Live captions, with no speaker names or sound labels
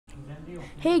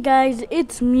Hey guys,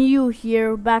 it's Mew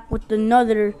here, back with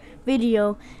another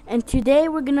video, and today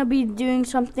we're gonna be doing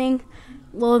something.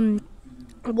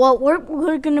 What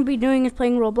we're gonna be doing is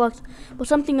playing Roblox, but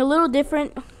something a little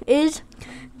different is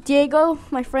Diego,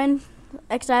 my friend,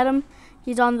 Adam.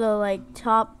 He's on the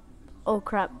top. Oh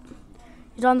crap,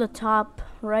 he's on the top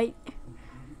right,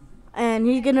 and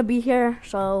he's gonna be here.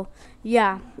 So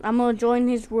yeah, I'm gonna join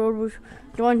his world,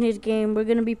 join his game. We're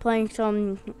gonna be playing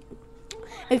some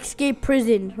Escape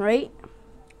Prison, right?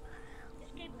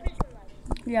 Escape prison life.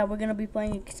 Yeah, we're gonna be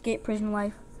playing Escape Prison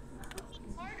Life.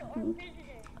 Hard or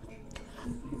prisoner?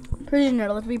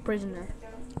 Prisoner, let's be prisoner.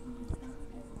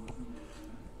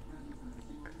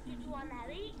 You two on that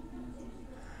eight?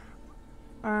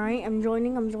 Alright, I'm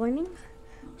joining.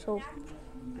 So,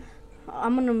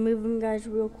 I'm gonna move him guys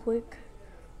real quick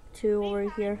to over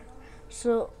here.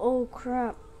 So, oh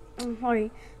crap.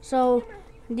 Alright, so,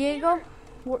 Diego,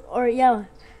 yeah,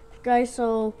 guys,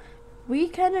 so, we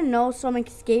kind of know some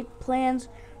escape plans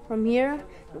from here.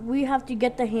 We have to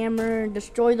get the hammer,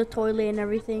 destroy the toilet and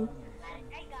everything. I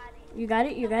got it. You got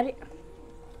it? You got it?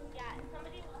 Yeah,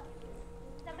 somebody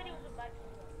was about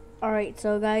to. Alright,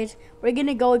 so guys, we're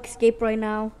gonna go escape right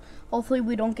now. Hopefully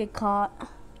we don't get caught.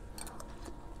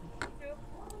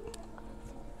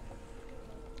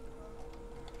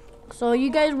 So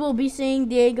you guys will be seeing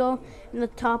Diego in the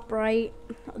top right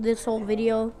of this whole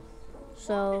video.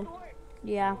 So,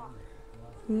 yeah.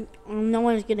 No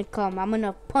one's gonna come. I'm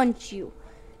gonna punch you.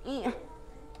 Yeah.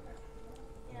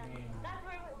 That's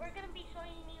where we're gonna be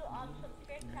showing you some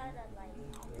tricks how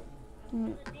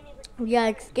to Yeah,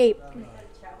 escape.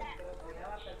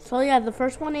 So yeah, the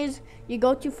first one is you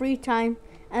go to free time,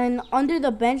 and under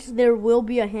the bench there will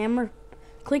be a hammer.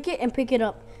 Click it and pick it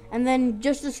up, and then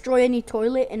just destroy any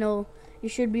toilet, and you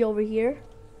should be over here.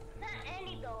 Not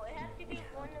any though. It has to be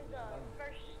one of the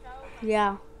first cells.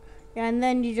 Yeah, and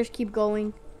then you just keep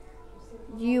going.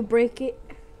 You break it.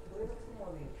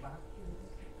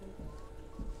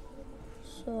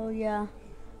 So yeah,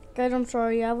 guys, I'm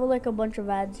sorry. I have a bunch of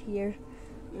ads here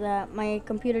that my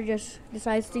computer just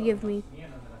decides to give me.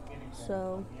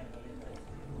 So,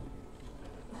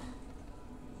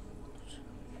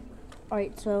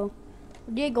 alright, so,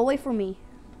 Diego, wait for me,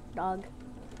 dog.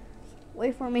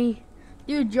 Wait for me.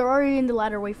 Dude, you're already in the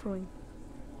ladder, wait for me.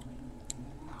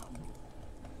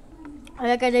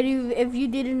 Alright guys, if you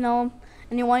didn't know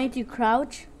and you wanted to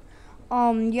crouch,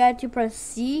 you had to press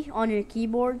C on your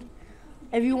keyboard.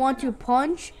 If you want to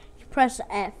punch, you press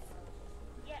F.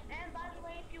 Yeah, and by the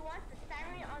way, if you want the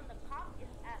siren on the top,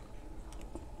 it's F.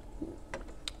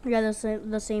 Yeah, the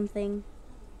same thing.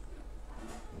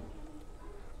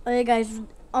 Okay guys,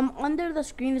 under the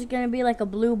screen is gonna be like a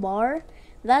blue bar.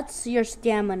 That's your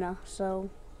stamina, so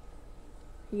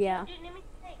yeah. Dude, let me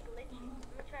take glitch. Let me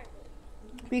try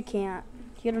glitch. You can't.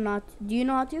 You don't know how to. Do you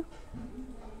know how to?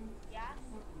 Yeah?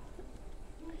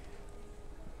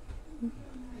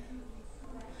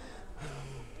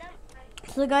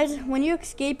 So guys, when you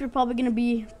escape, you're probably gonna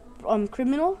be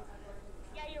criminal.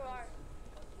 Yeah, you are.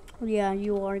 Yeah,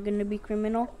 you are gonna be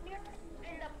criminal. You're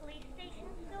in the police station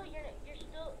still, you're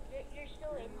still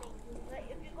inmate. But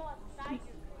if you go outside,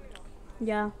 you're criminal.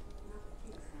 Yeah.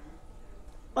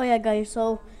 Oh yeah, guys.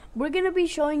 So we're gonna be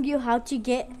showing you how to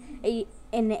get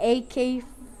an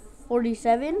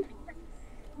AK-47.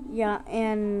 Yeah,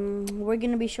 and we're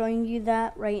gonna be showing you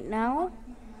that right now.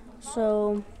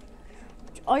 So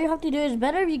all you have to do is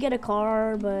better if you get a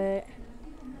car, but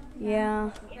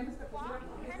yeah.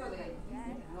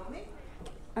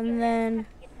 And then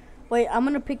wait, I'm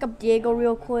gonna pick up Diego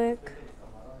real quick.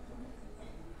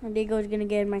 And Diego's gonna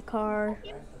get in my car.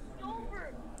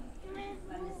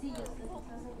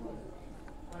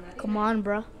 Come on,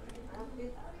 bruh.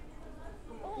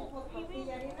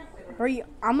 Hurry!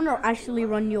 I'm gonna actually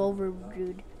run you over,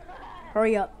 dude.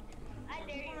 Hurry up.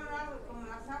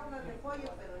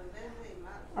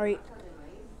 Alright,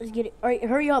 let's get it. Alright,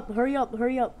 hurry up.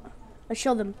 Let's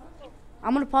show them.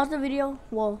 I'm gonna pause the video.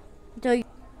 Well, until you.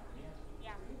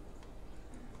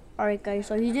 Alright, guys,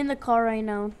 so he's in the car right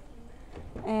now.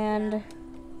 And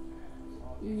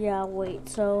yeah, wait,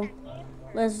 so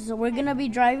we're gonna be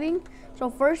driving. So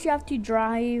first you have to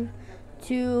drive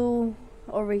to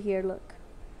over here, look.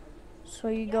 So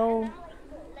you go,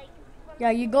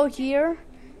 yeah, you go here,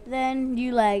 then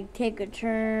you take a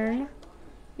turn,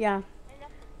 yeah,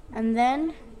 and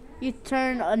then you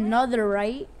turn another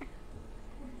right.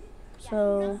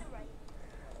 So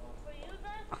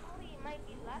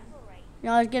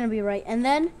no, it's gonna be right, and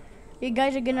then you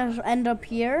guys are gonna end up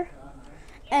here.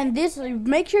 And this,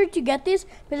 make sure to get this,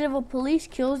 because if a police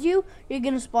kills you, you're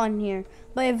gonna spawn here.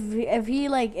 But if he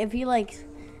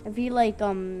If he like Do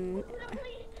the police!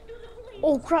 Do the police!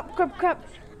 oh crap.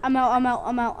 I'm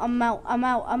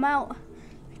out.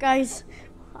 Guys,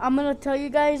 I'm gonna tell you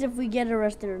guys if we get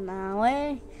arrested now,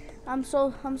 eh? I'm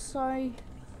sorry.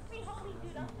 Hey, help me,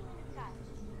 dude. I'm killing this guy.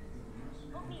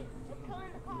 Help me. I'm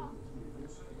killing the cop.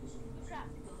 Crap.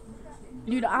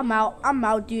 Dude, I'm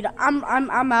out, dude.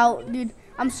 I'm out, dude.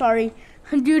 I'm sorry.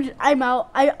 Dude, I'm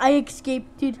out. I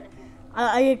escaped, dude.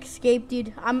 I escaped,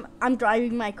 dude. I'm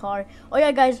driving my car. Oh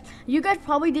yeah, guys, you guys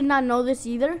probably did not know this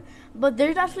either, but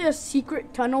there's actually a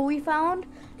secret tunnel we found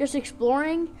just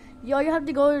exploring. All you have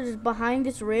to go is behind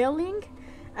this railing,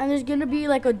 and there's gonna be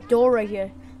like a door right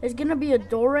here. There's gonna be a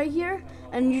door right here,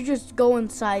 and you just go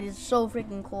inside. It's so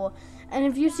freaking cool. And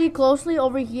if you see closely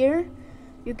over here,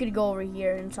 you could go over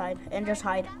here inside and just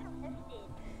hide.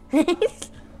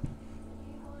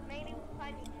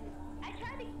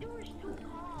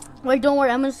 Wait, don't worry.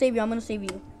 I'm gonna save you. Dude,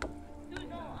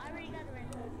 no, I already got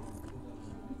arrested.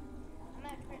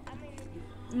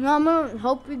 No, I'm gonna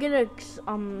help you get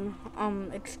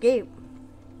escape.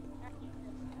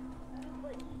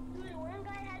 But, dude, one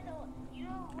guy had the, you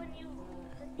know, when you...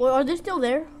 Well, are they still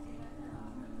there?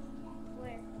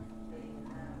 Where?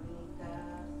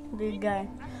 The guy.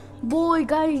 Boy,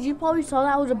 guys, you probably saw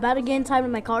that I was about to get inside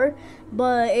with my car,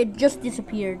 but it just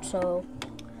disappeared. So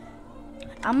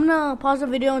I'm gonna pause the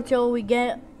video until we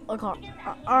get a car.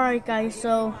 Alright, guys,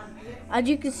 so as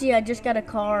you can see, I just got a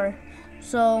car.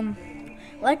 So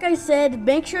like I said,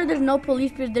 make sure there's no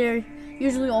police because they're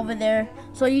usually over there.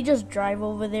 So you just drive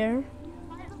over there.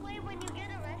 By the way, when you get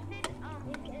arrested,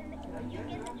 if you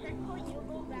get the checkpoint, you'll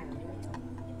go back to it.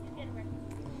 If you get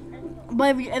arrested.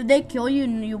 But if they kill you,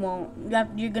 you won't.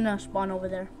 You're gonna spawn over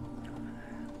there.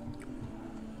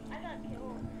 I got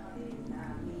killed.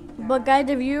 But guys,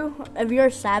 if you're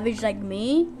a savage like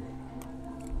me,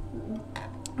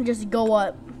 just go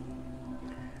up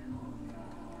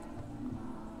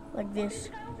like this.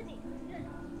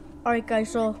 Alright,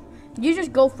 guys, so you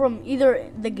just go from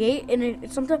either the gate and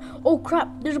it's sometimes, oh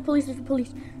crap, there's a police.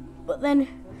 But then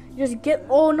just get,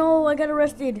 oh no, I got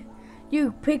arrested.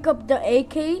 You pick up the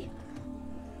AK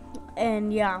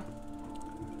and yeah,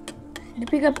 you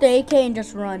pick up the AK and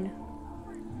just run.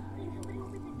 Somebody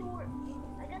open the door.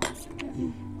 I got the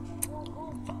key. Go.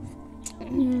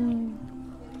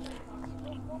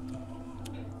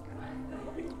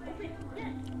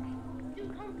 Yes.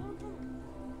 Dude, come.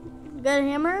 You got a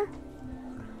hammer?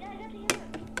 Yeah, I got the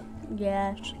hammer.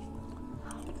 Yes.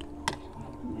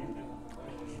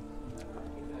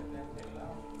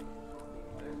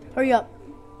 Hurry up.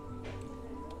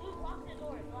 Dude, lock the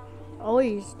door.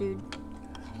 Always, dude.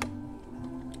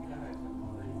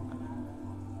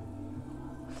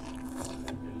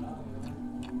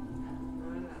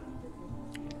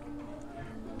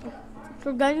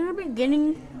 So guys, in the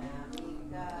beginning,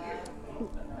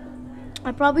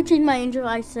 I probably changed my intro.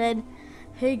 I said,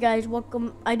 hey guys,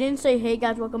 welcome. I didn't say, hey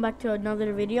guys, welcome back to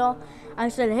another video. I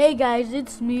said, hey guys,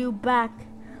 it's Mew back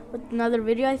with another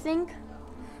video, I think.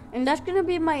 And that's gonna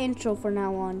be my intro for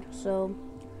now on, so.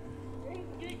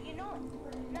 Dude, you know,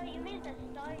 no, you made the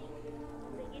starting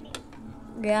beginning.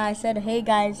 Yeah, I said, hey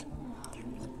guys,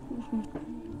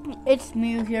 it's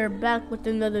Mew here, back with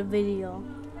another video.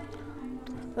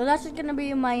 So that's just gonna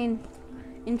be my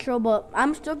intro, but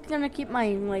I'm still gonna keep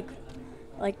my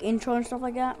like intro and stuff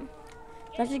like that.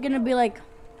 That's just gonna be like,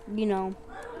 you know.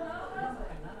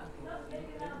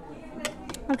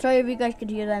 I'm sorry if you guys could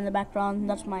hear that in the background.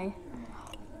 That's my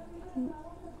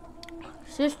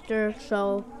sister,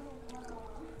 so.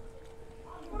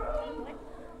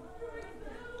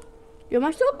 Am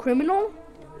I still a criminal?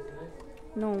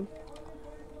 No.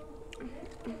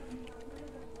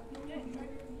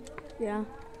 Yeah.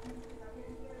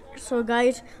 So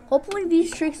guys, hopefully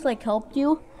these tricks like helped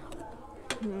you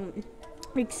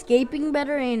escaping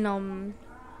better in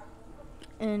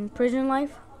prison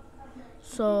life.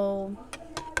 So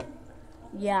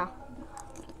yeah.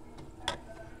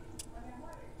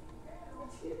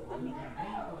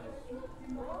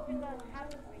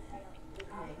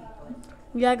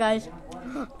 Yeah, guys.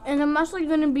 And I'm actually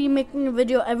gonna be making a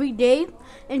video every day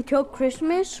until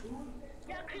Christmas.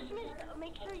 Yeah, Christmas,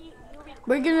 make sure you record.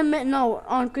 We're gonna make, no,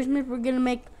 on Christmas we're gonna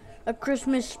make a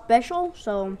Christmas special,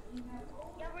 so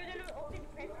Yeah, we're gonna open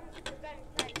presents for that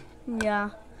inside. yeah.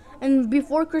 And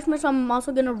before Christmas I'm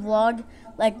also gonna vlog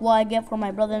like what I get for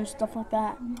my brother and stuff like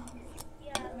that.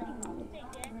 Yeah, like, what they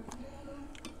get.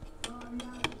 Oh,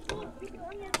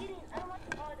 yeah, getting, I don't want to,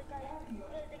 the guy,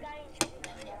 the guy, the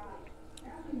guy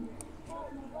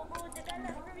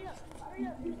left, hurry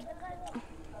up, the guy left.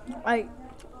 Alright,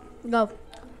 go.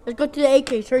 Let's go to the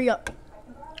AKs, hurry up.